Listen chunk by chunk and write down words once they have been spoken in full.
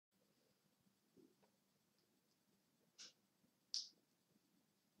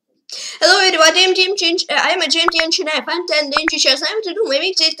I'm a champion Cherniaiev. I'm 10 inches. I'm to do my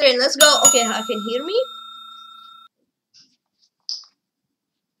mix train. Let's go. Okay, I can hear me.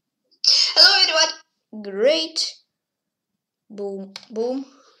 Hello everyone. Great. Boom, boom.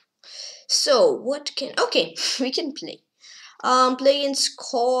 So what can? Okay, we can play. Playing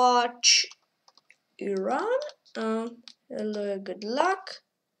Scotch Iran. Hello, good luck.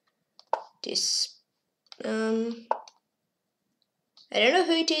 This. I don't know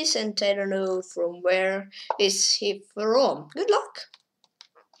who it is, and I don't know from where is he from. Good luck.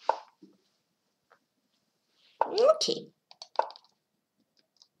 Okay.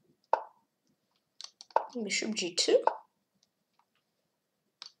 Bishop G2.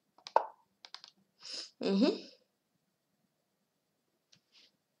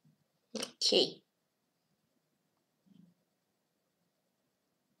 Okay.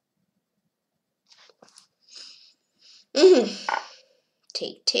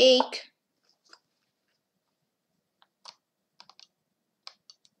 Take.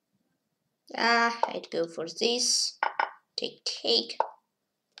 I'd go for this. Take.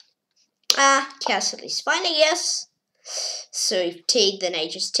 Castle is fine, I guess. So if take, then I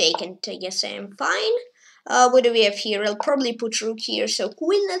just take, and I guess I am fine. What do we have here? I'll probably put rook here, so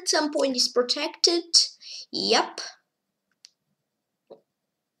queen at some point is protected. Yep.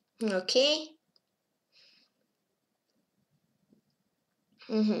 Okay.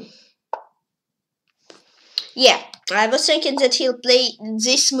 Yeah, I was thinking that he'll play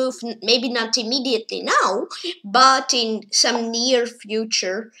this move, maybe not immediately now, but in some near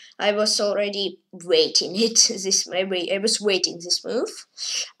future. I was already waiting it. I was waiting this move.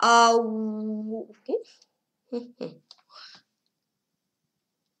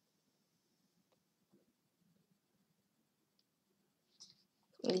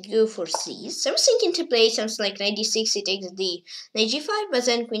 Go for these. I was thinking to play something like 96, he takes the knight g5, but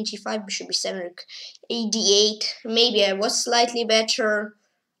then queen g5, bishop b7, a8. Maybe I was slightly better,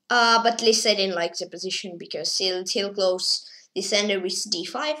 but at least I didn't like the position because he'll close the center with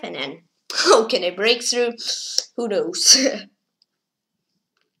d5, and then how can I break through? Who knows?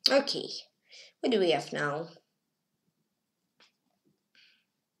 Okay, what do we have now?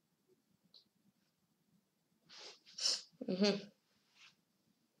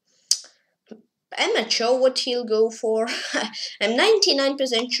 I'm not sure what he'll go for. I'm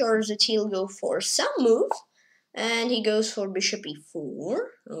 99% sure that he'll go for some move. And he goes for bishop e4.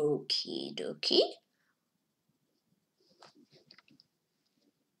 Okie dokie.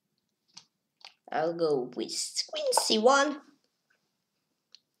 I'll go with queen c1.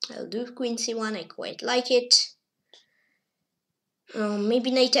 I'll do queen c1. I quite like it. Maybe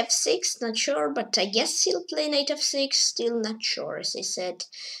knight f6. Not sure, but I guess he'll play knight f6. Still not sure, as I said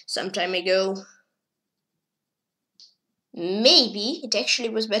some time ago. Maybe it actually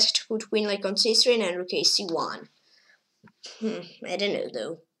was better to put queen like on c3 and rook c1. I don't know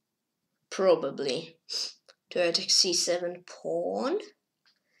though. Probably to attack c7 pawn.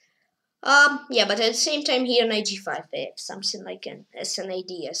 Yeah, but at the same time here knight g5 I have something like as an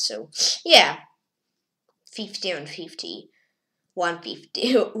idea. So yeah, 50 on 50,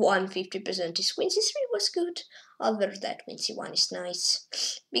 150% is queen c3 was good. Other that queen c1 is nice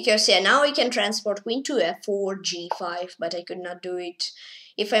because yeah, now I can transport queen to f4 g5, but I could not do it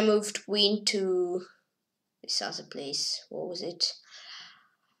if I moved queen to this other place. What was it?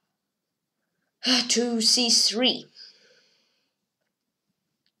 To c3.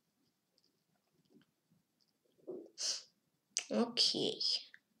 Okay.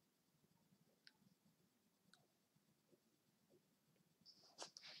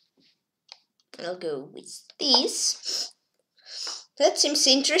 I'll go with this. That seems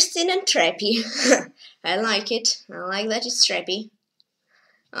interesting and trappy. I like it. I like that it's trappy.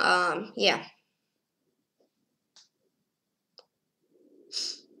 Yeah.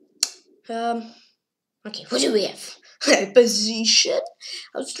 Okay, what do we have? Position.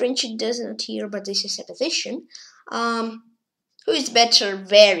 How strange it doesn't here, but this is a position. Who is better?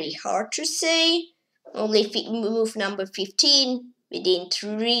 Very hard to say. Only move number 15. We didn't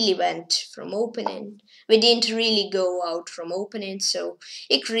really went from opening. We didn't really go out from opening, so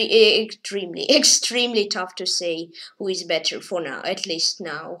extremely tough to say who is better for now. At least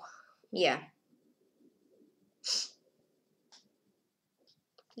now, yeah.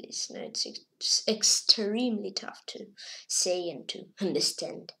 At least now it's extremely tough to say and to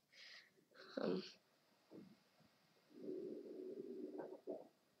understand.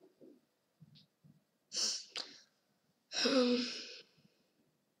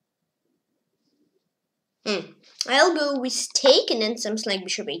 I'll go with take and then something like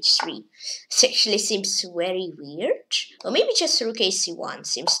bishop h3. This actually seems very weird. Or maybe just rook ac1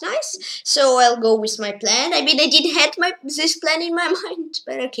 seems nice. So I'll go with my plan. I mean, I didn't have this plan in my mind,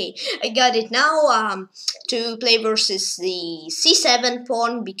 but okay. I got it now to play versus the c7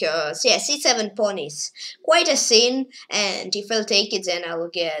 pawn because, yeah, c7 pawn is quite a sin. And if I'll take it, then I'll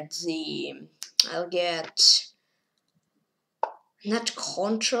get not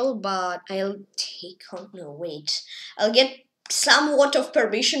control, but I'll take on. No, wait. I'll get somewhat of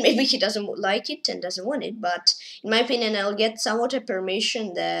permission. Maybe he doesn't like it and doesn't want it, but in my opinion, I'll get somewhat of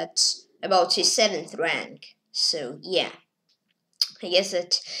permission that about his 7th rank. So yeah, I guess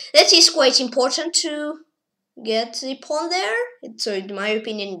that is quite important to get the pawn there. So in my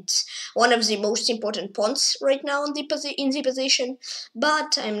opinion, it's one of the most important pawns right now in the position.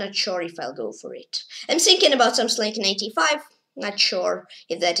 But I'm not sure if I'll go for it. I'm thinking about something like 95. Not sure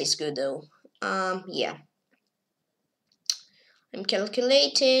if that is good though. Yeah. I'm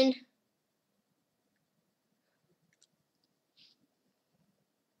calculating.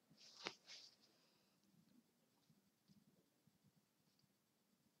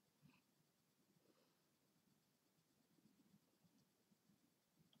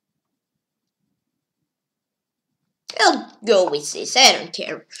 I'll go with this. I don't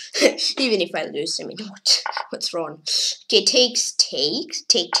care. Even if I lose, I mean, what's wrong? Okay, take.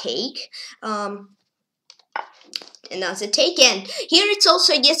 Another take, and here it's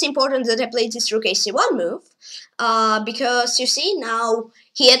also, I guess, important that I played this rook ac1 move, because you see now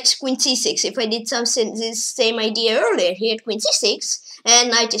he had queen c6. If I did something this same idea earlier, he had queen c6, and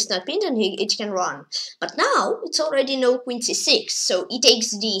knight is not pinned, and it can run. But now it's already no queen c6, so he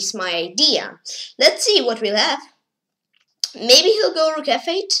takes this my idea. Let's see what we'll have. Maybe he'll go rook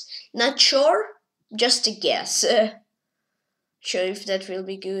f8. Not sure. Just a guess. Sure if that will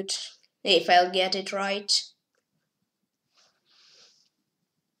be good. If I'll get it right.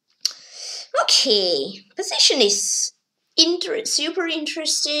 Okay, position is super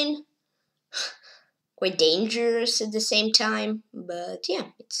interesting, quite dangerous at the same time, but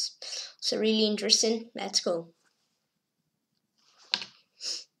yeah, it's really interesting. Let's go.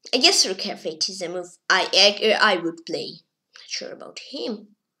 I guess rook f8 is a move I would play. Not sure about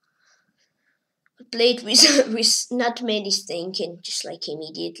him. Played with not many thinking, just like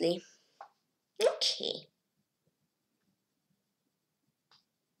immediately. Okay.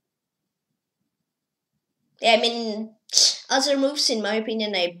 I mean, other moves, in my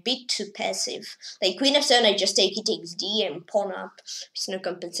opinion, are a bit too passive. Like queen f7, I just take it, takes d, and pawn up. There's no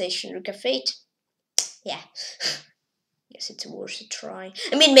compensation. Rook f8. Yeah. Guess it's worth a try.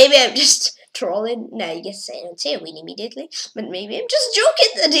 I mean, maybe I'm just trolling. No, I guess I don't say a win immediately. But maybe I'm just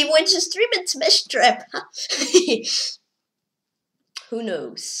joking that he went to stream and smash trap. Who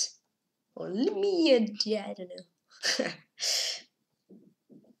knows? Only me and yeah, I don't know.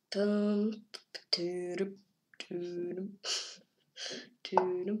 Boom.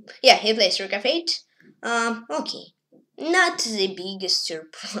 Yeah, he plays rook f8. Okay. Not the biggest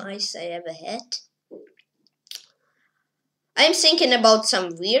surprise I ever had. I'm thinking about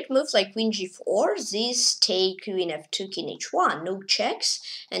some weird moves like queen g4, this take queen f2, king h1, no checks,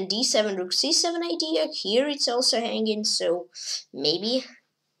 and d7, rook c7 idea. Here it's also hanging, so maybe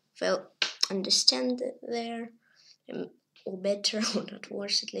if I'll understand there, or better, or not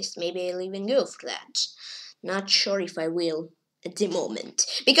worse at least, maybe I'll even go for that. Not sure if I will at the moment.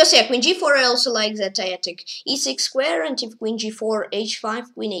 Because yeah, queen g4 I also like that I attack e6 square, and if queen g4,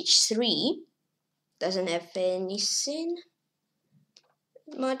 h5, queen h3, doesn't have anything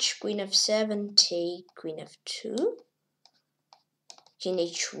much. Queen f7, take queen f2, king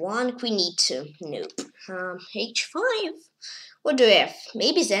h1, queen e2, nope. H5, what do I have?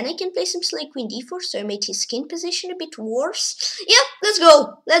 Maybe then I can play something like queen d4, so I made his king position a bit worse. Yeah, let's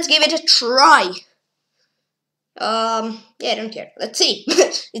go. Let's give it a try. Yeah, I don't care. Let's see.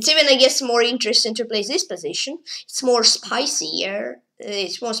 It's even, I guess, more interesting to play this position. It's more spicier.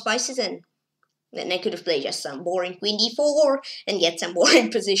 It's more spicy than I could have played just some boring queen d4 and get some boring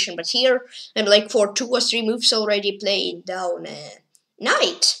position. But here, I'm like for 2 or 3 moves already playing down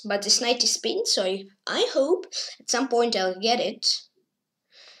knight. But this knight is pinned, so I hope at some point I'll get it.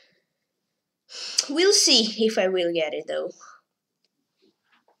 We'll see if I will get it, though.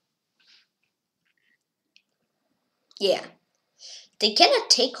 Yeah. They cannot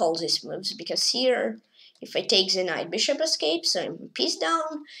take all these moves, because here, if I take the knight, bishop escapes, so I'm piece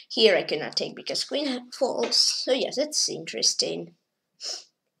down. Here I cannot take because queen falls. So yes, that's interesting.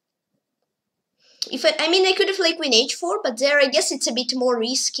 If I mean, I could have played queen h4, but there I guess it's a bit more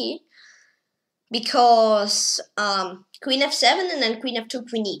risky, because queen f7 and then queen f2,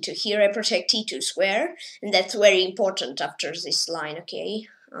 queen e2. Here I protect e2 square, and that's very important after this line. Okay,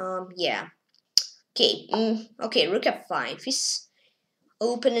 yeah. Okay, okay, rook f5 is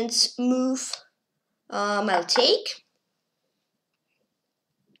opponent's move. I'll take.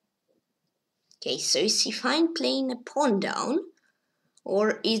 Okay, so is he fine playing a pawn down,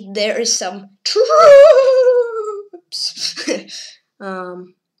 or is there some troops?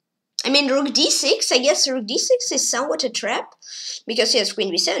 I mean, rook d6. I guess rook d6 is somewhat a trap, because he has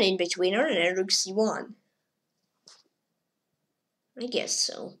queen b7 in between her and then rook c1. I guess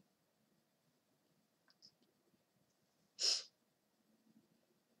so.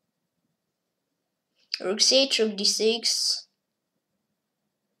 Rook c8, rook d6,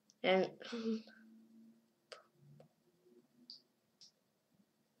 and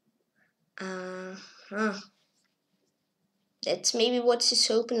that's maybe what is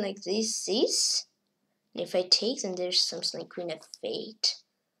open like this. And if I take, then there's something like queen f8.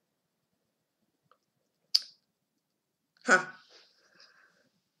 Huh.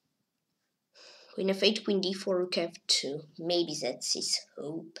 Queen f8, queen d4, rook f2. Maybe that's his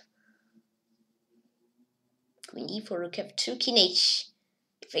hope. Queen d4, rook f2, king h.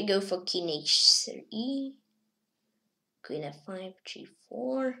 If I go for king h3, queen f5,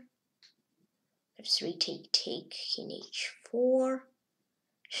 g4, f3, take, king h4,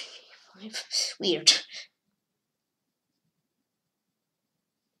 g5. Weird.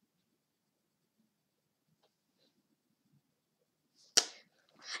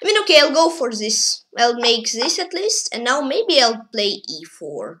 I mean, okay, I'll go for this. I'll make this at least, and now maybe I'll play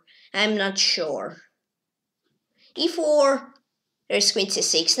e4. I'm not sure. e4, there's queen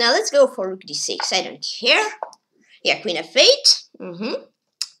c6. Now let's go for rook d6. I don't care. Yeah, queen f8.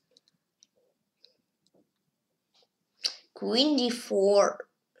 Queen d4,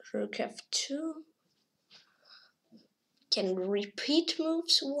 rook f2. Can repeat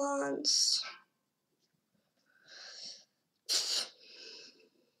moves once.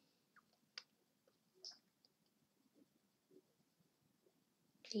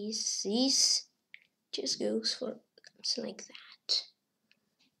 This just goes for something like that.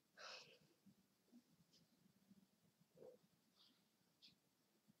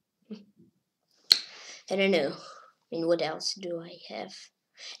 I don't know. I mean, what else do I have?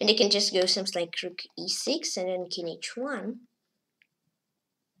 And I can just go something like rook e6 and then king h1.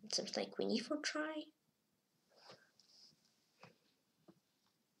 Something like queen e4 try.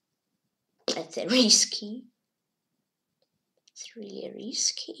 That's risky. It's really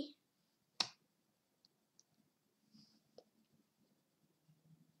risky.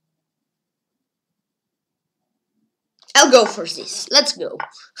 I'll go for this. Let's go.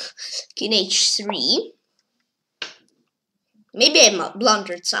 King h3. Maybe I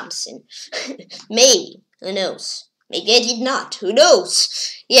blundered something. Maybe. Who knows? Maybe I did not. Who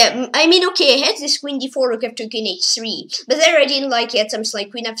knows? Yeah, I mean, okay, I had this queen d4, rook f2, king h3. But there I didn't like it. Something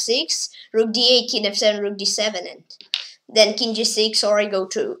like queen f6, rook d8, king f7, rook d7, and then king g6, or I go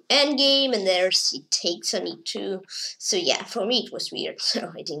to endgame, and there's it takes on e2. So yeah, for me it was weird, so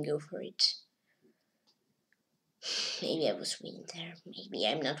I didn't go for it. Maybe I was winning there. Maybe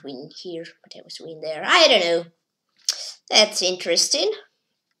I'm not winning here, but I was winning there. I don't know. That's interesting.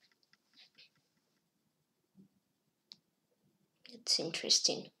 It's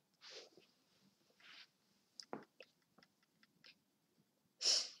interesting.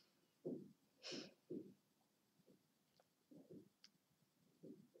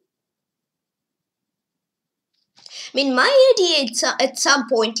 I mean, my idea at some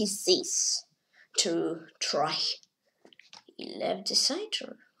point is this, to try. He left the site,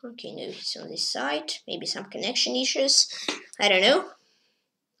 or okay, no, he's on this side. Maybe some connection issues. I don't know.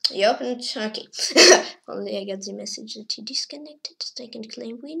 He opened. Okay. Only I got the message that he disconnected. Second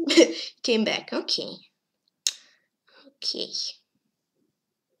claim win. Came back. Okay. Okay.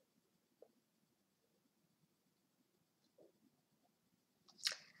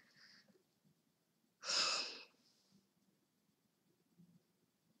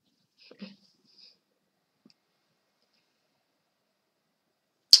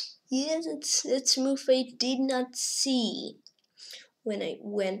 Yes, that's a move I did not see when I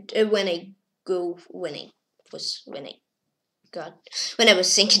went. When I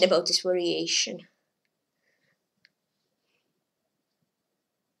was thinking about this variation.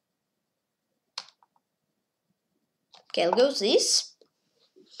 Okay, I'll go this.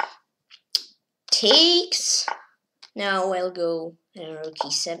 Takes. Now I'll go rook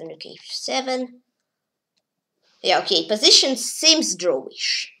e7, rook h7. Yeah, okay, position seems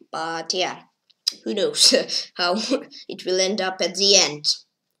drawish, but yeah, who knows how it will end up at the end.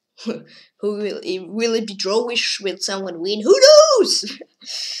 Will it be drawish? Will someone win? Who knows?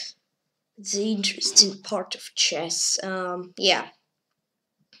 The interesting part of chess. Yeah.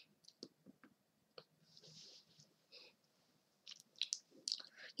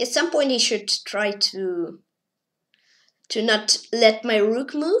 At some point he should try to not let my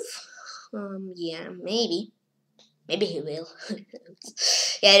rook move. Yeah, maybe. Maybe he will.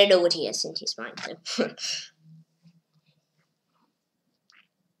 Yeah, I don't know what he has in his mind though.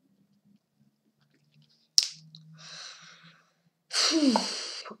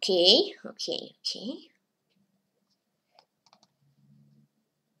 Okay.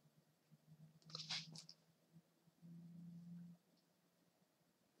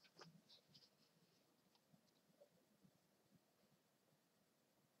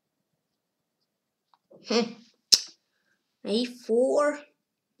 A4.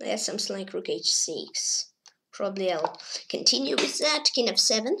 That sounds like rook h6. Probably I'll continue with that. King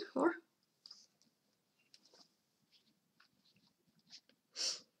f7 or.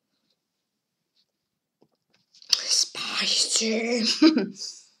 Spicy.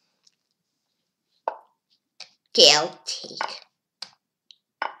 Okay, I'll take.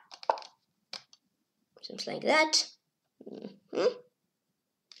 Something like that.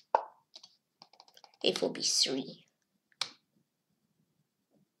 A4, B3.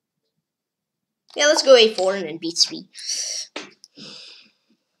 Yeah, let's go A4 and then B3.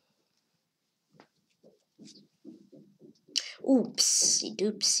 Oopsie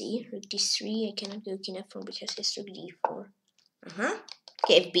doopsie. Rook D3. I cannot go King F4 because it's rook D4.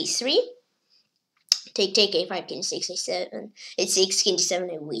 Okay, B3. Take, A5, King 6, A7. A6, King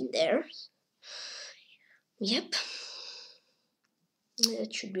D7, I win there. Yep.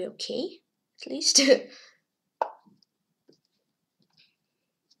 That should be okay, at least.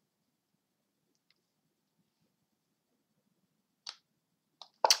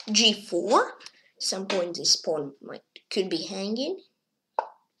 G4. Some point this pawn could be hanging.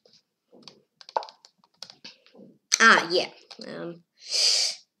 Yeah. Now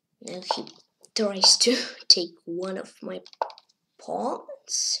he tries to take one of my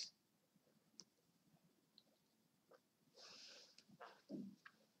pawns.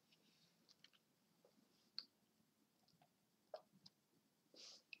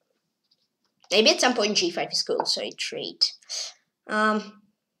 Maybe at some point G5 is cool, so I trade.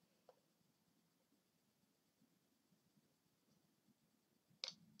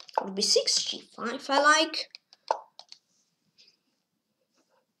 Would be 6 G5 I like.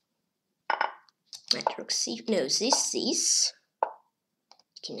 Rook C. No, this.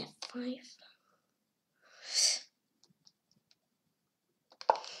 King F5.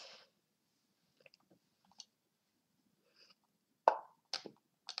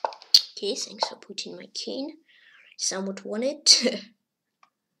 Okay, thanks for putting my king. Somewhat want it.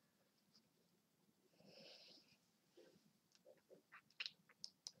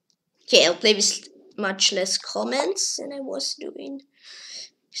 Okay, I'll play with much less comments than I was doing.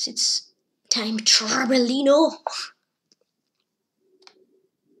 Because it's time travelino.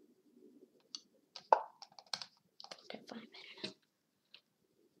 Okay, fine, I don't know.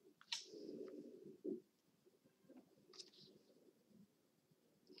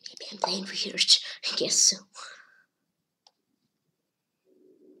 Maybe I'm playing weird. I guess so.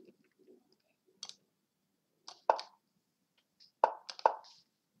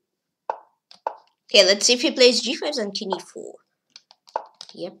 Okay, let's see if he plays G5 and King E4.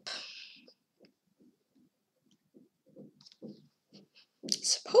 Yep.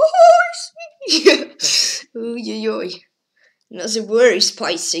 Spicy! Oy. Another very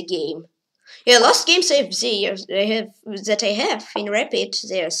spicy game. Yeah, last games that I have in Rapid,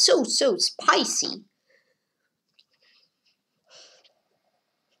 they are so spicy.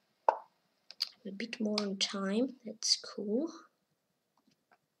 A bit more on time, that's cool.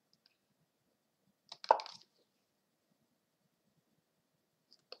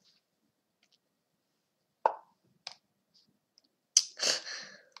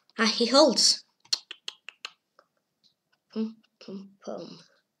 He holds. Pum.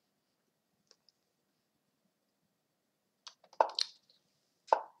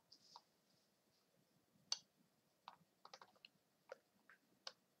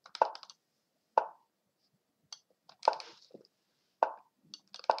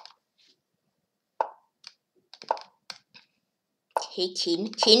 Hey,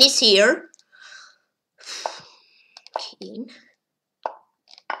 King. King is here. King.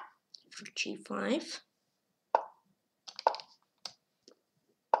 For G5.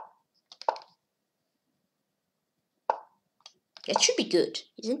 That should be good,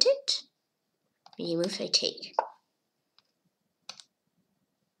 isn't it? Any move I take.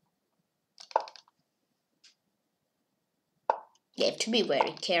 You have to be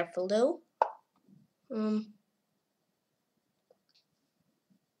very careful though.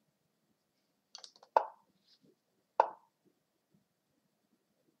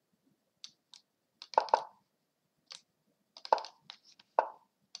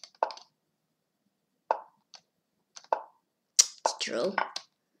 Draw.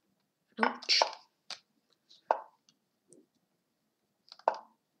 Ouch.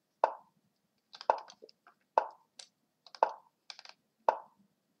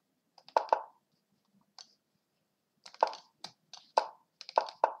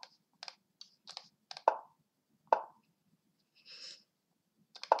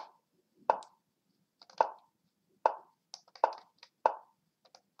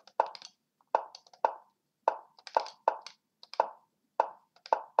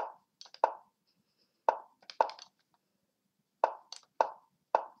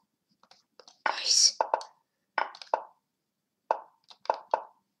 Nice.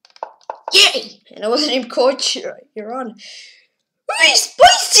 Yay! And I wasn't in coachiran. Ooh,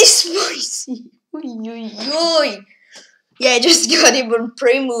 spicy! Ooh, ooh, ooh. Yeah, I just got him on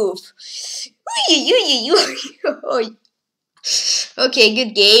pre-move. Okay,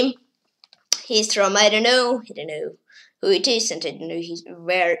 good game. He's from, I don't know who it is, and I don't know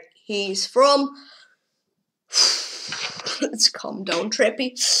where he's from. Let's calm down,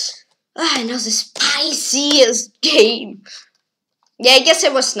 Trappy. I know the spiciest game. Yeah, I guess I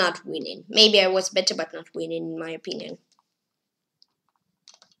was not winning. Maybe I was better, but not winning, in my opinion.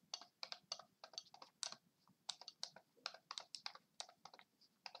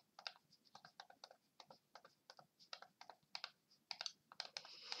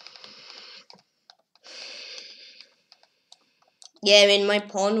 Yeah, I mean, my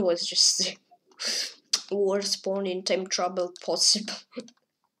pawn was just worst pawn in time trouble possible.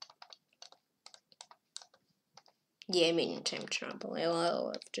 Yeah, I mean, in time trouble.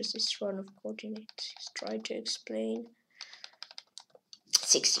 Well, after this run of coordinates, try to explain.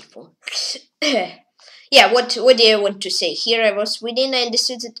 64. Yeah, what do I want to say? Here I was winning, I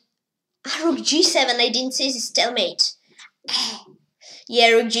understood that rook g7, I didn't say this stalemate. Yeah,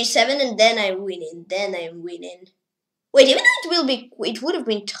 rook g7, and then I'm winning. Wait, even though it would have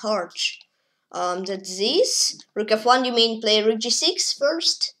been torch. That this rook f1. You mean play rook g6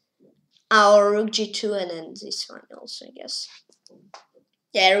 first, or rook g2 and then this one also, I guess.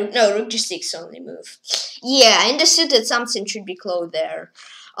 Yeah, rook g6 only move. Yeah, I understood that something should be closed there.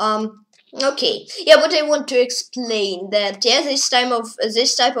 Okay. Yeah, but I want to explain that this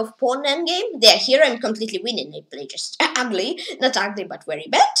type of pawn endgame. Yeah, here I'm completely winning. I play just ugly, not ugly, but very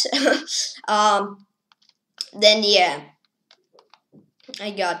bad. Then yeah,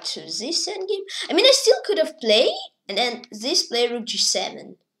 I got to this endgame. I mean, I still could have played, and then this play rook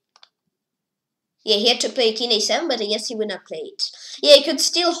g7. Yeah, he had to play king a7, but I guess he would not play it. Yeah, he could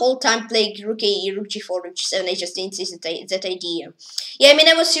still whole time play rook a, rook g4, rook g7. I just didn't see that idea. Yeah, I mean,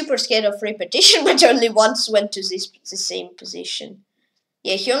 I was super scared of repetition, but only once went to the same position.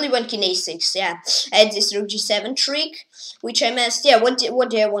 Yeah, he only went king a6, yeah. I had this rook g7 trick, which I missed. Yeah, what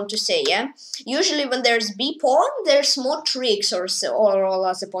do I want to say, yeah? Usually when there's b pawn, there's more tricks or all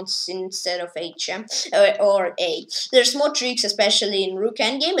other pawns instead of h, yeah? Or a. There's more tricks, especially in rook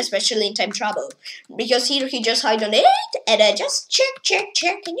endgame, especially in time trouble. Because here he just hide on 8, and I just check,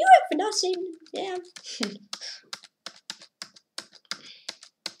 and you have nothing, yeah.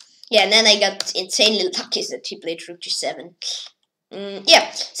 Yeah, and then I got insanely lucky that he played rook g7. Yeah,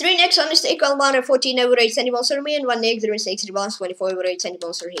 3 next on is Tykhon 1 14 over 8 centimeters for me, and 1 next 0 6 rebounds 24 over 8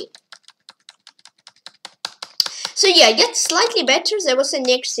 centimeters for him. So yeah, I get slightly better. There was a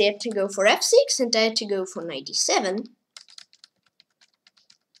next set to go for f6, and I had to go for 97.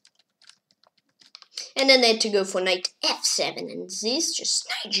 And then I had to go for knight f7, and this just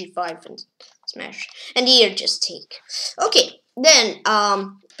knight g5 and smash. And here just take. Okay, then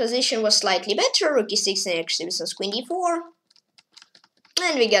position was slightly better. Rook e6 next to queen d4.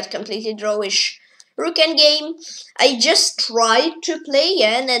 And we got completely drawish rook endgame. I just tried to play,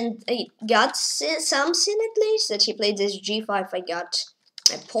 yeah, and then I got something at least. That he played this g5, I got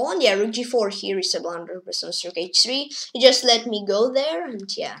a pawn. Yeah, rook g4 here is a blunder versus rook h3. He just let me go there,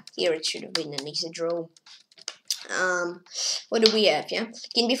 and yeah, here it should have been an easy draw. What do we have, yeah?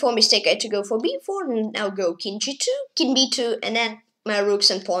 King b4 mistake, I had to go for b4, and now go king g2, king b2, and then my rooks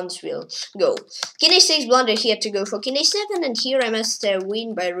and pawns will go. King a6 blunder, he had to go for king a7, and here I must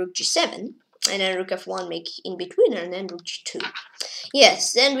win by rook g7, and then rook f1 make in between, and then rook g2.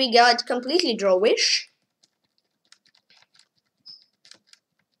 Yes, then we got completely drawish.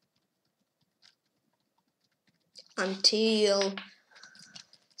 Until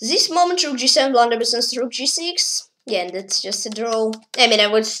this moment, rook g7 blunder versus rook g6. Yeah, and that's just a draw. I mean, I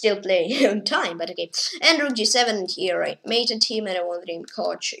would still play on time, but okay. And rook g7 here, I made a team and I won the game.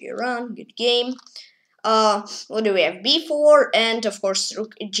 Coachiran, good game. What do we have? b4 and of course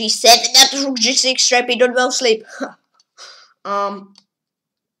rook g7. Not rook g6. Rapid, don't well sleep. I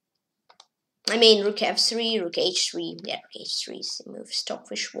mean, rook f3, rook h3. Yeah, rook h3 is the move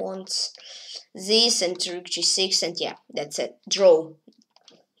Stockfish wants. This and rook g6, and yeah, that's it. Draw.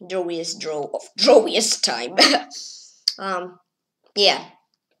 Drawiest draw of drawiest time. Yeah.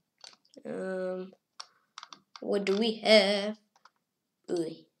 What do we have?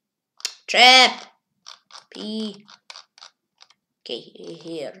 Ooh. Trap. P. Okay,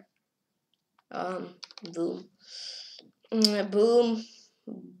 here. Boom. Boom.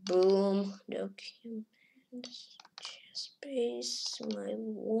 Boom. Document. Space. My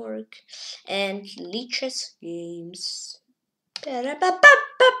work. And Leech's games.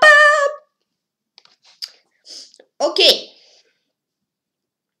 Okay.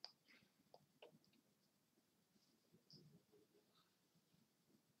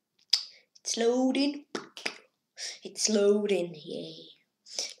 It's loading. It's loading. Yay.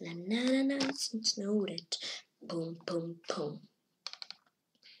 La na na na. It's loaded. Boom, boom, boom.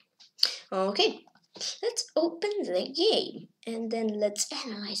 Okay. Let's open the game and then let's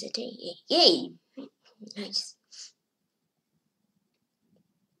analyze it. Yay. Nice.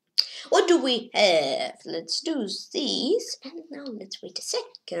 What do we have? Let's do this, and now let's wait a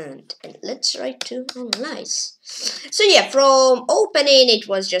second, and let's try to analyze. So yeah, from opening it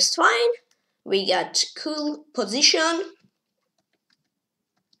was just fine. We got cool position.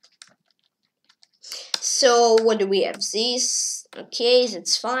 So what do we have? This, okay,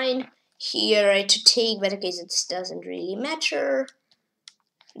 that's fine. Here I had to take, but okay, this doesn't really matter.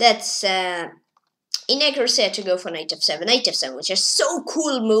 That's inaccuracy. I had to go for knight f7. Knight f7, which is so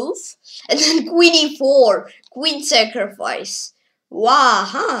cool move. And then queen e4, queen sacrifice. Wow,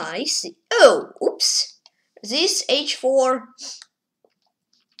 I see. Oh, oops. This h4,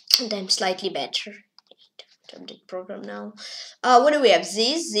 and I'm slightly better. Update program now. What do we have?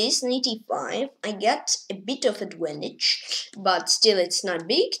 This knight e5. I got a bit of advantage, but still it's not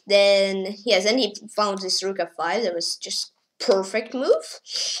big. Then yes, then he found this rook f5. That was just perfect move.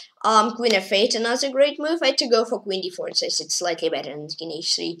 Queen f8, another great move. I had to go for queen d4, so it's slightly better than king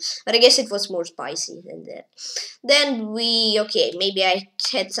h3, but I guess it was more spicy than that. Then okay, maybe I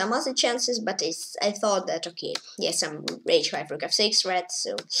had some other chances, but I thought that, okay, yes, some h5, rook f6 threat,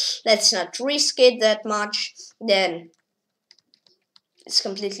 so let's not risk it that much. Then it's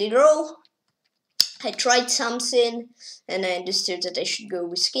completely draw. I tried something, and I understood that I should go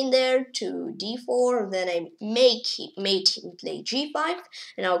with king there to d4. Then I made him play g5,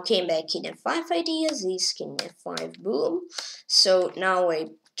 and now came back in f5 idea. This king f5, boom. So now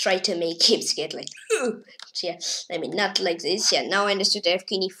I try to make him scared, like, yeah. I mean, not like this. Yeah. Now I understood I have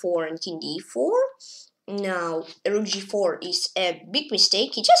king e4 and king d4. Now rook g4 is a big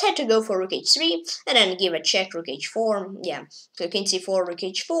mistake. He just had to go for rook h3 and then give a check, rook h4. Yeah. So king c4, rook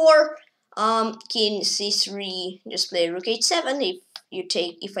h4. King c3, just play rook h7.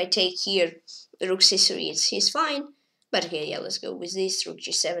 If I take here rook c3, it's fine. But okay, yeah, let's go with this rook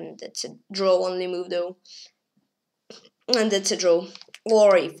g7. That's a draw only move though, and that's a draw.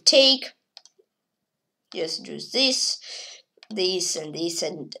 Or if take, just do this,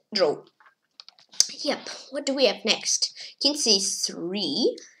 and draw. Yep. What do we have next? King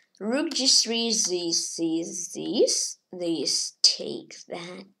c3, rook g3, this, take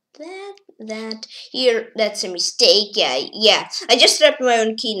that. Here, that's a mistake. Yeah. I just trapped my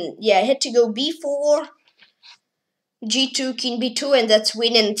own king. Yeah, I had to go b4, g2, king b2, and that's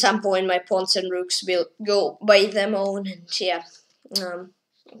win. And at some point, my pawns and rooks will go by them own. And yeah.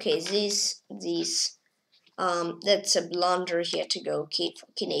 Okay, this. That's a blunder. Here to go king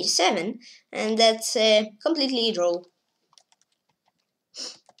a7, and that's a completely draw.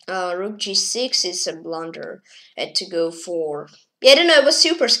 Rook g6 is a blunder. I had to go for, yeah, I don't know, I was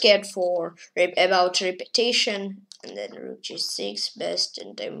super scared about repetition, and then rook g6 best,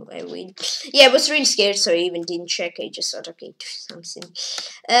 and then I win. Yeah, I was really scared, so I even didn't check. I just thought, okay, do something.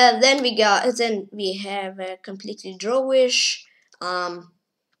 Then we have a completely drawish. Yeah,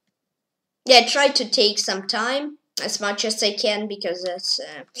 I tried to take some time as much as I can, because that's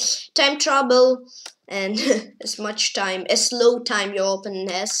time trouble, and as slow time your opponent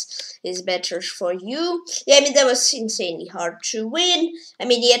has is better for you. Yeah, I mean, that was insanely hard to win. I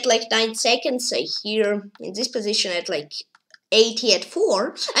mean, he had like 9 seconds. Here in this position at like 80 at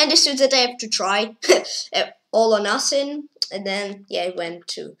 4. I understood that I have to try all or nothing, and then yeah, I went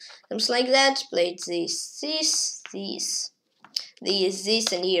to something like that. Played this.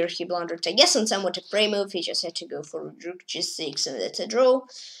 this, and here he blundered. I guess on somewhat a prey move, he just had to go for rook g6, and that's a draw.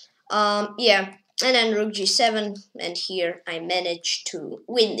 Yeah, and then rook g7, and here I managed to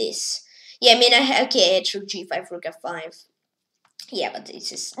win this. Yeah, I mean, I had rook g5, rook f5. Yeah, but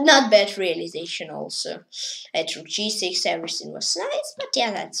this is not bad realization also. At rook g6, everything was nice, but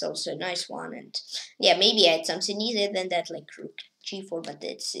yeah, that's also a nice one. And yeah, maybe I had something easier than that, like rook g4, but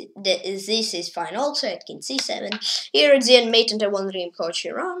that's it. This is fine also at king c7. Here at the end, mate, and I won the game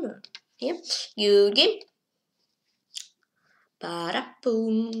coachiran. Here, you game.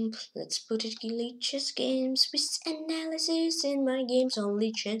 Ba-da-boom. Let's put it glitches games with analysis in my games,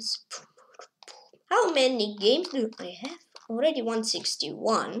 only chess. How many games do I have? Already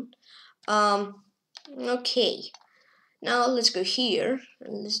 161. Okay. Now let's go here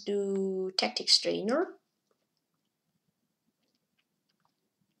and let's do tactics trainer.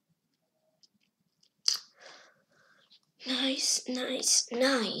 Nice, nice,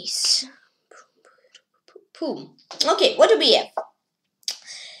 nice. Boom. Okay, what do we have?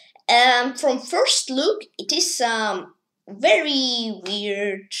 From first look, it is very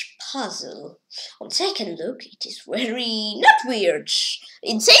weird puzzle. On second look, it is very not weird,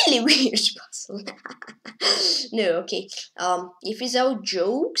 insanely weird puzzle. No, okay. If without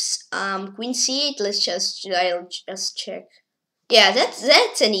jokes, queen c8. I'll just check. Yeah,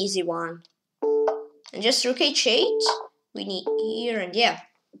 that's an easy one. And just rook h8. We need here, and yeah.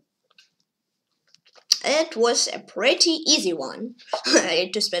 It was a pretty easy one. I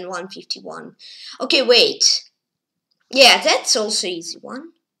had to spend 151. Okay, wait. Yeah, that's also easy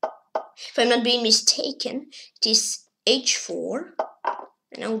one. If I'm not being mistaken, it is h4,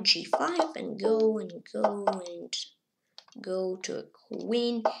 and now g5, and go to a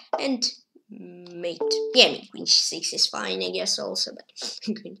queen, and mate. Yeah, I mean, queen c6 is fine, I guess, also, but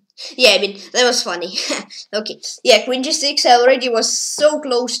yeah, I mean, that was funny. Okay, yeah, queen g6, I already was so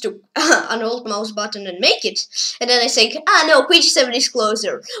close to unhold mouse button and make it, and then I say, no, queen g7 is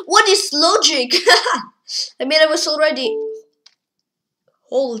closer. What is logic? I mean, I was already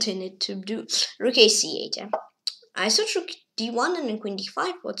holding it to do rook a8. Yeah. I thought rook d1 and then queen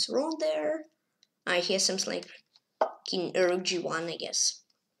d5. What's wrong there? I hear something like king rook g1, I guess.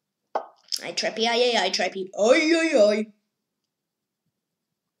 I trappy, I trappy, I.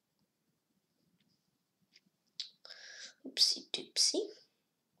 Oopsie doopsie.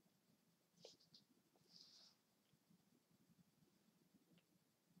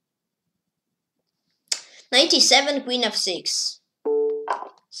 '97, queen f6.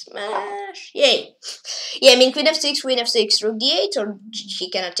 Smash! Yay! Yeah, I mean, queen f6, rook d8, or he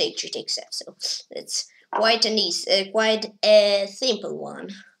cannot take, she takes f. So that's quite an easy, quite a simple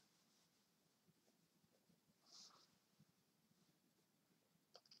one.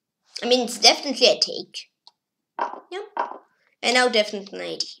 I mean, it's definitely a take. Yep. And now definitely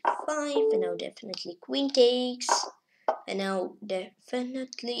knight e5, and now definitely queen takes, and now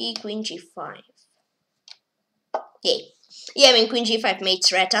definitely queen g5. Yay. Yeah, I mean, queen g5 made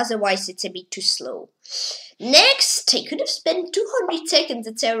threat, otherwise it's a bit too slow. Next, I could have spent 200 seconds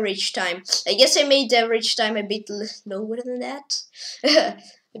at average time. I guess I made the average time a bit lower than that.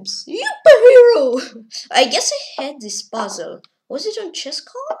 I'm superhero! I guess I had this puzzle. Was it on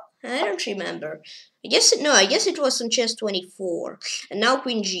Chess.com? I don't remember. I guess it was on Chess 24. And now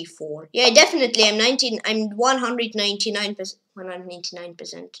Queen G4. Yeah, definitely. I'm 199%.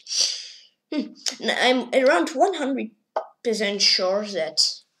 199%. I'm around 100% sure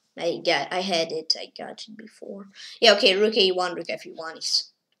that I had it. I got it before. Yeah, okay. Rook A1, Rook F1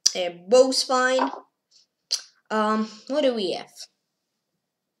 is both fine. What do we have?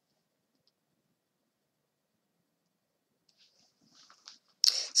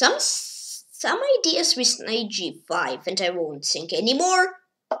 Some ideas with knight g5, and I won't think anymore.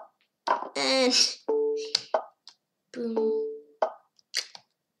 And boom,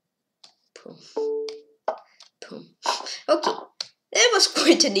 boom, boom. Okay, that was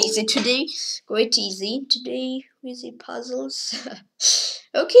quite an easy today. Quite easy today with the puzzles.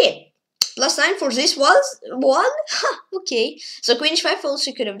 Okay, +9 for this was one. Okay, so queen h5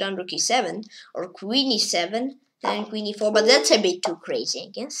 also could have done rook e7 or queen e7. And queen e4, but that's a bit too crazy, I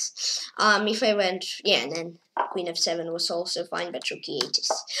guess. If I went, yeah, and then queen f7 was also fine, but rook e8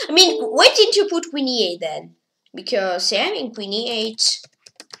 is... I mean, why didn't you put queen e8 then? Because, yeah, I mean, queen e8,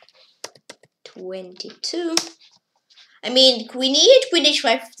 22. I mean, queen e8, queen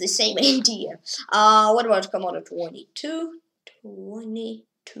h5, the same idea. What about Commodore 22?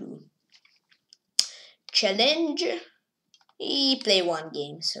 22. Challenge. He play one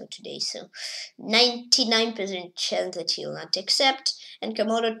game today, so 99% chance that he'll not accept. And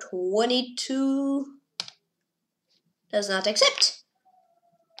Commodore 22. Does not accept.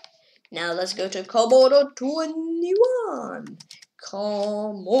 Now let's go to Commodore 21.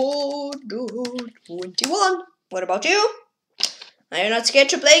 Commodore 21. What about you? Are you not scared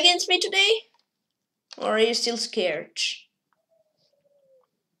to play against me today? Or are you still scared?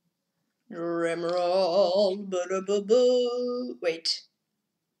 Drumroll. Wait.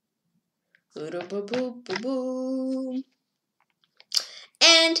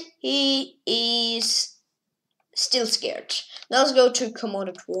 And he is still scared. Let's go to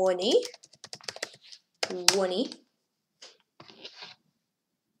Commodore 20.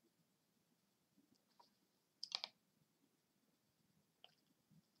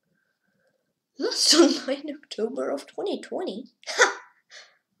 Last online October of 2020. Ha!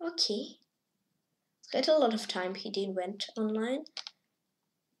 Okay. Quite a lot of time he didn't went online.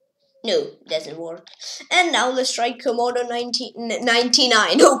 No, doesn't work. And now let's try Commodore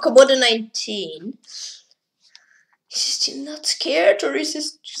 99. No, Commodore 19. Is he still not scared, or is he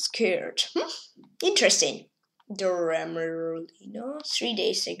scared? Interesting. Dramarolino 3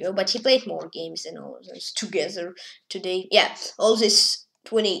 days ago, but he played more games than all of us together today. Yeah, all this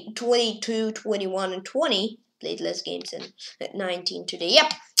 20, 22, 21, and 20 played less games than 19 today.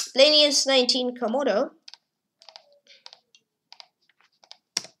 Yep, playing as 19 Commodore.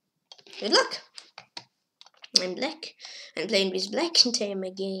 Good luck. I'm black. I'm playing with black team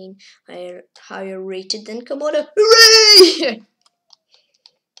again. Higher rated than Commodore. Hooray!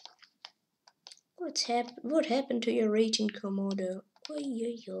 What happened to your rating, Commodore? Oi,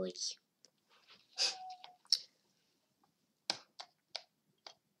 oi, oi.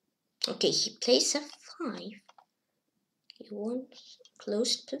 Okay, he plays f5. He wants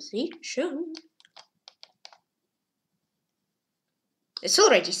closed position. It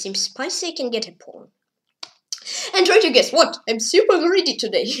already seems spicy. I can get a pawn. And try to guess what? I'm super greedy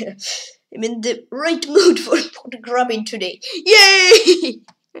today. I'm in the right mood for pawn grabbing today. Yay!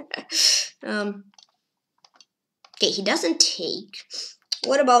 Okay, he doesn't take.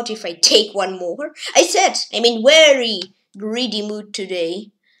 What about if I take one more? I said I'm in very greedy mood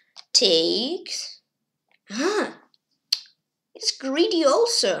today. Takes. It's greedy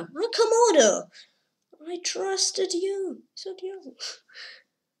also. Commodore. I trusted you. So do you.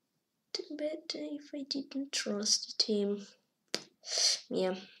 Too bad if I didn't trust him.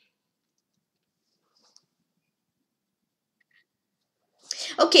 Yeah.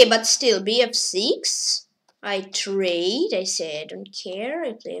 Okay, but still, bf6. I trade. I say I don't care.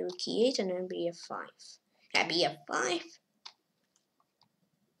 I play rook e8 and then bf5. Yeah, bf5.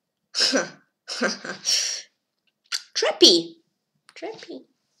 Trappy.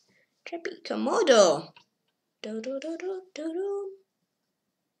 Commodore.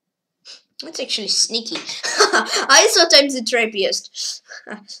 That's actually sneaky. I thought I'm the trappiest.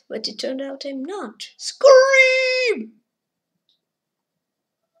 But it turned out I'm not. Scream!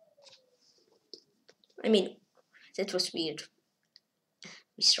 I mean, that was weird.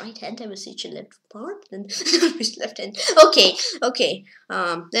 With right hand I was each a left part, then with left hand. Okay.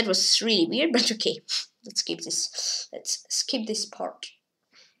 That was really weird, but okay. Let's skip this. Let's skip this part.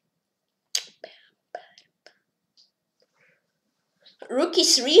 Rook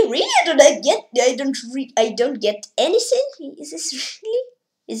e3, really? I don't get anything. Is this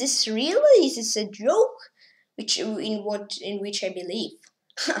real? Is this a joke? In which I believe.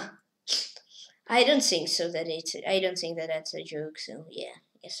 I don't think so. I don't think that that's a joke. So yeah,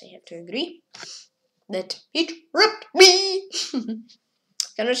 yes, I have to agree that it ripped me.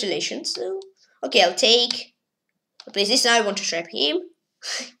 Congratulations, though. Okay, I'll take. Please, this now I want to trap him.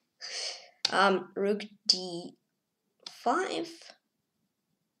 Rook d5.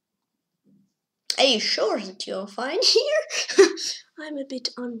 Are you sure that you're fine here? I'm a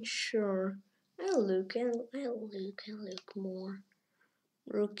bit unsure. I'll look more.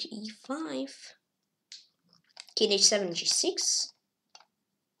 Rook e5. King h7, g6.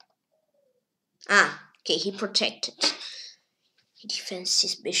 Okay, he protected. He defends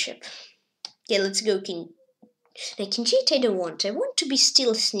his bishop. Okay, let's go king. Like king g8 I don't want. I want to be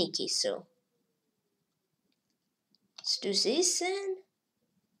still sneaky, so. Let's do this then.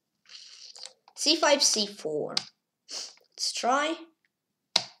 c5, c4. Let's try.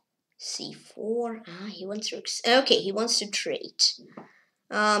 c4. He wants rooks. Okay, he wants to trade.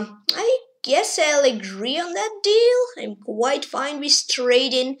 I guess I'll agree on that deal. I'm quite fine with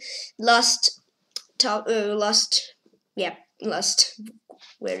trading last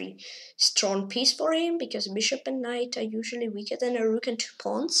very strong piece for him, because bishop and knight are usually weaker than a rook and 2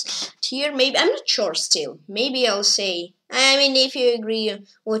 pawns. Here, maybe I'm not sure still. Maybe I'll say. I mean, if you agree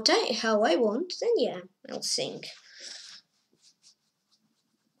how I want, then yeah, I'll think.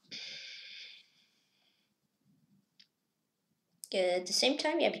 At the same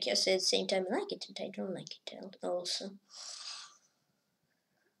time, yeah, because at the same time I like it and I don't like it also.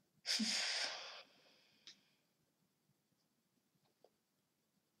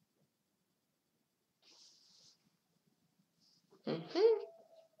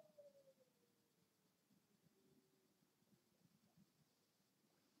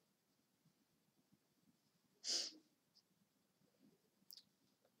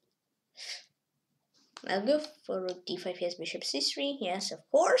 I'll go for rook d5, yes, bishop c3, yes, of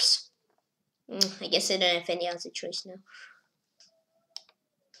course. I guess I don't have any other choice now.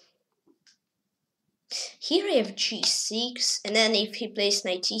 Here I have g6, and then if he plays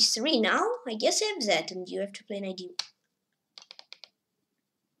knight e3 now, I guess I have that, and you have to play knight d.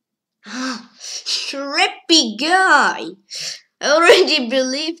 Trippy guy! I already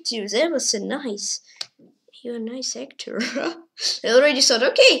believed you. That was so nice. You're a nice actor. I already thought,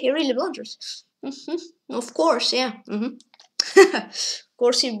 okay, he really blunders. Of course, yeah. Of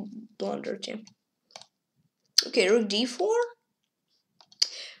course he blundered, yeah. Okay, rook d4.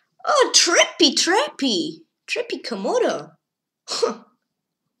 Oh, trippy. Trippy Komodo. Huh.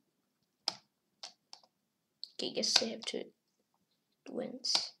 Okay, guess I have to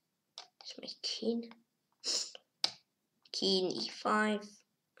wins. It's my king. King e5.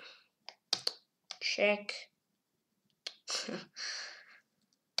 Check.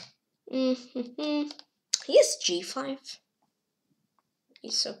 Yes, g5.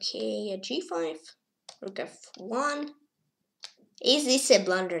 It's okay. Yeah, g5. Rook f1. Is this a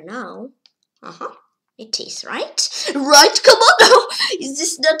blunder now? It is, right? Right, Komodo! Is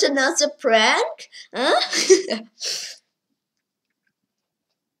this not another prank? Huh?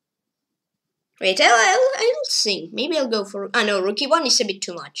 Wait, I'll think. Maybe I'll go for... Ah, no, rook e1 is a bit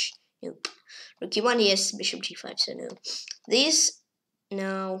too much. Nope. Rook e1, yes, bishop g5, so no. This...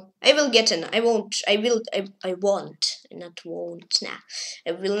 No. I will get an... I won't. I won't. Not won't. Nah.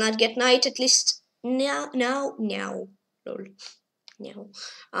 I will not get knight, at least... Now. Lol. No.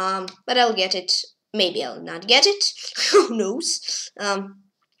 But I'll get it. Maybe I'll not get it. Who knows?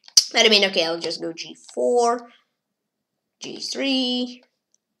 But I mean, okay, I'll just go g4, g3,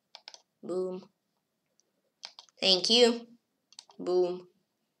 boom. Thank you. Boom.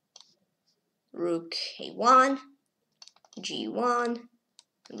 Rook a1, g1,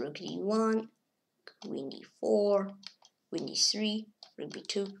 rook d1, queen d4, queen d3, rook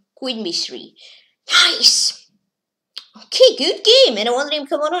b2, queen b3. Nice! Okay, good game. And I wanted him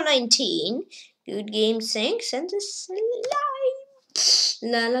come on 19. Good game, thanks, and this live.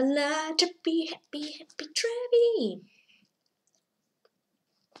 La la la, happy, Trevi.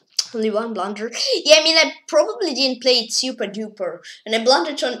 Only one blunder. Yeah, I mean, I probably didn't play it super duper. And I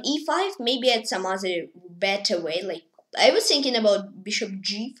blundered on e5, maybe I had some other better way. Like, I was thinking about bishop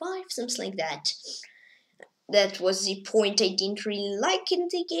g5, something like that. That was the point I didn't really like in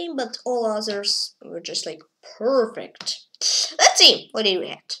the game, but all others were just like perfect. Let's see, what did we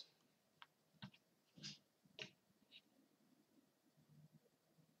get?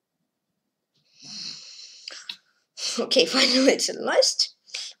 Okay, finally it's analyzed.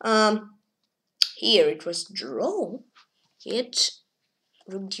 Here it was draw. Hit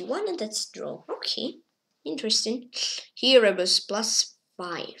rook d1 and that's draw. Okay, interesting. Here I was +5.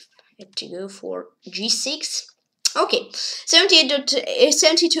 I had to go for g6. Okay,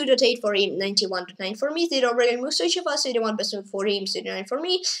 72.8 for him, 91.9 for me, 0 brilliant move switch of us, 81% move for him, 39 for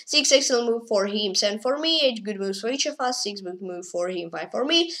me, 6 excellent move for him, 7 for me, 8 good moves for each of us, 6 good move for him, 5 for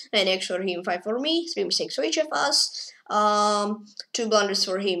me, 9 X for him, 5 for me, 3 mistakes for each of us, 2 blunders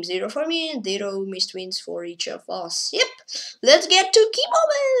for him, 0 for me, and 0 missed wins for each of us. Yep, let's get to key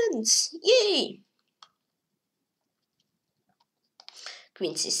moments! Yay!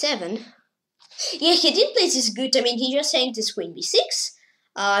 Queen c7. Yeah, he didn't play this good. I mean, he just hanged this queen b6.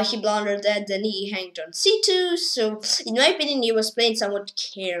 He blundered that, then he hanged on c2. So, in my opinion, he was playing somewhat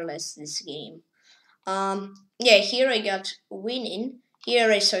careless this game. Yeah, here I got winning.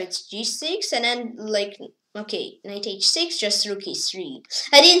 Here I saw it's g6, and then, like, okay, knight h6, just rook e3.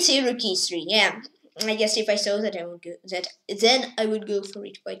 I didn't see rook e3, yeah. I guess if I saw that, I would go, then I would go for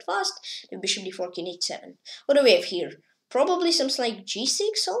it quite fast. And bishop d4, king h7. What do we have here? Probably something like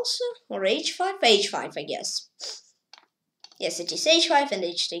g6 also? Or h5? h5, I guess. Yes, it is h5 and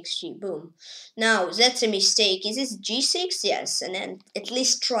h takes g. Boom. Now, that's a mistake. Is this g6? Yes, and then at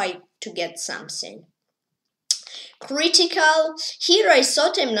least try to get something. Critical. Here I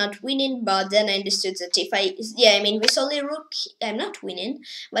thought I'm not winning, but then I understood that if I... Yeah, I mean, with only rook, I'm not winning.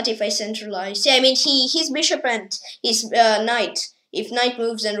 But if I centralize... Yeah, I mean, his bishop and his knight... If knight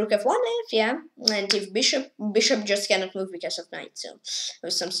moves, then rook f1, yeah. And if bishop just cannot move because of knight. So, there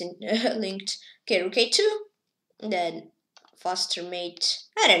was something linked. Okay, rook a2. Then faster, mate.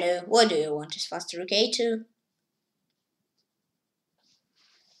 I don't know. What do you want? Is faster rook a2?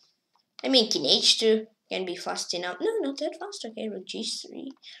 I mean, king h2 can be fast enough. No, not that fast. Okay, rook g3,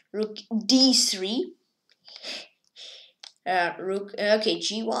 rook d3, rook. Okay,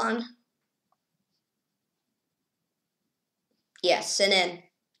 g1. Yes, and then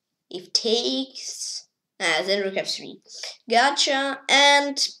if takes, then rook f3. Gotcha.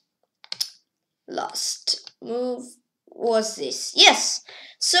 And last move was this. Yes.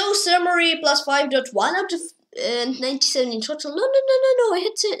 So summary plus 5.1 out of 97 in total. No.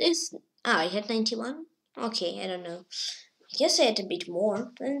 I had 91. Okay, I don't know. I guess I had a bit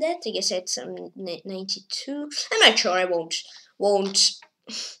more than that. I guess I had some 92. I'm not sure. I won't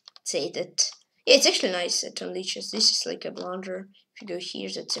say that. Yeah, it's actually nice at Unleashes. This is like a blunder. If you go here,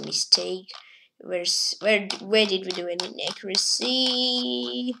 that's a mistake. Where did we do any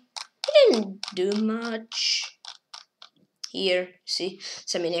inaccuracy? We didn't do much. Here, see,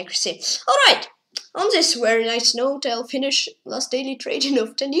 some inaccuracy. Alright, on this very nice note, I'll finish last daily trading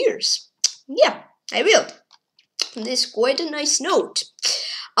of 10 years. Yeah, I will. This is quite a nice note.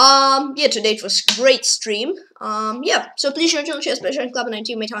 Yeah, today it was a great stream. Yeah, so please join the special club and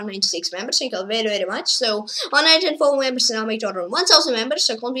team made 96 members. Thank you very, very much. So 104 members now make total 1000 members.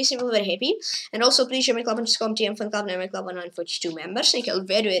 So can't be simple, very happy. And also please join my club and come TM Fun Club and my club 142 members. Thank you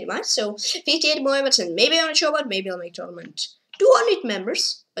very, very much. So 58 more members, and maybe I'm not sure, but maybe I'll make tournament 200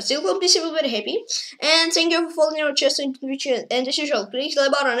 members. But still can't be simple, very happy. And thank you for following our chess and Twitch. And as usual, please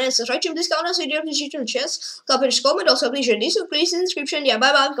like button and subscribe to this channel so you don't miss your chess. Club and comment. Also please share this, so please in the description. Yeah,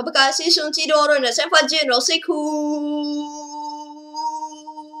 bye bye. See you soon. See you tomorrow. And that's 5 0. Say cool.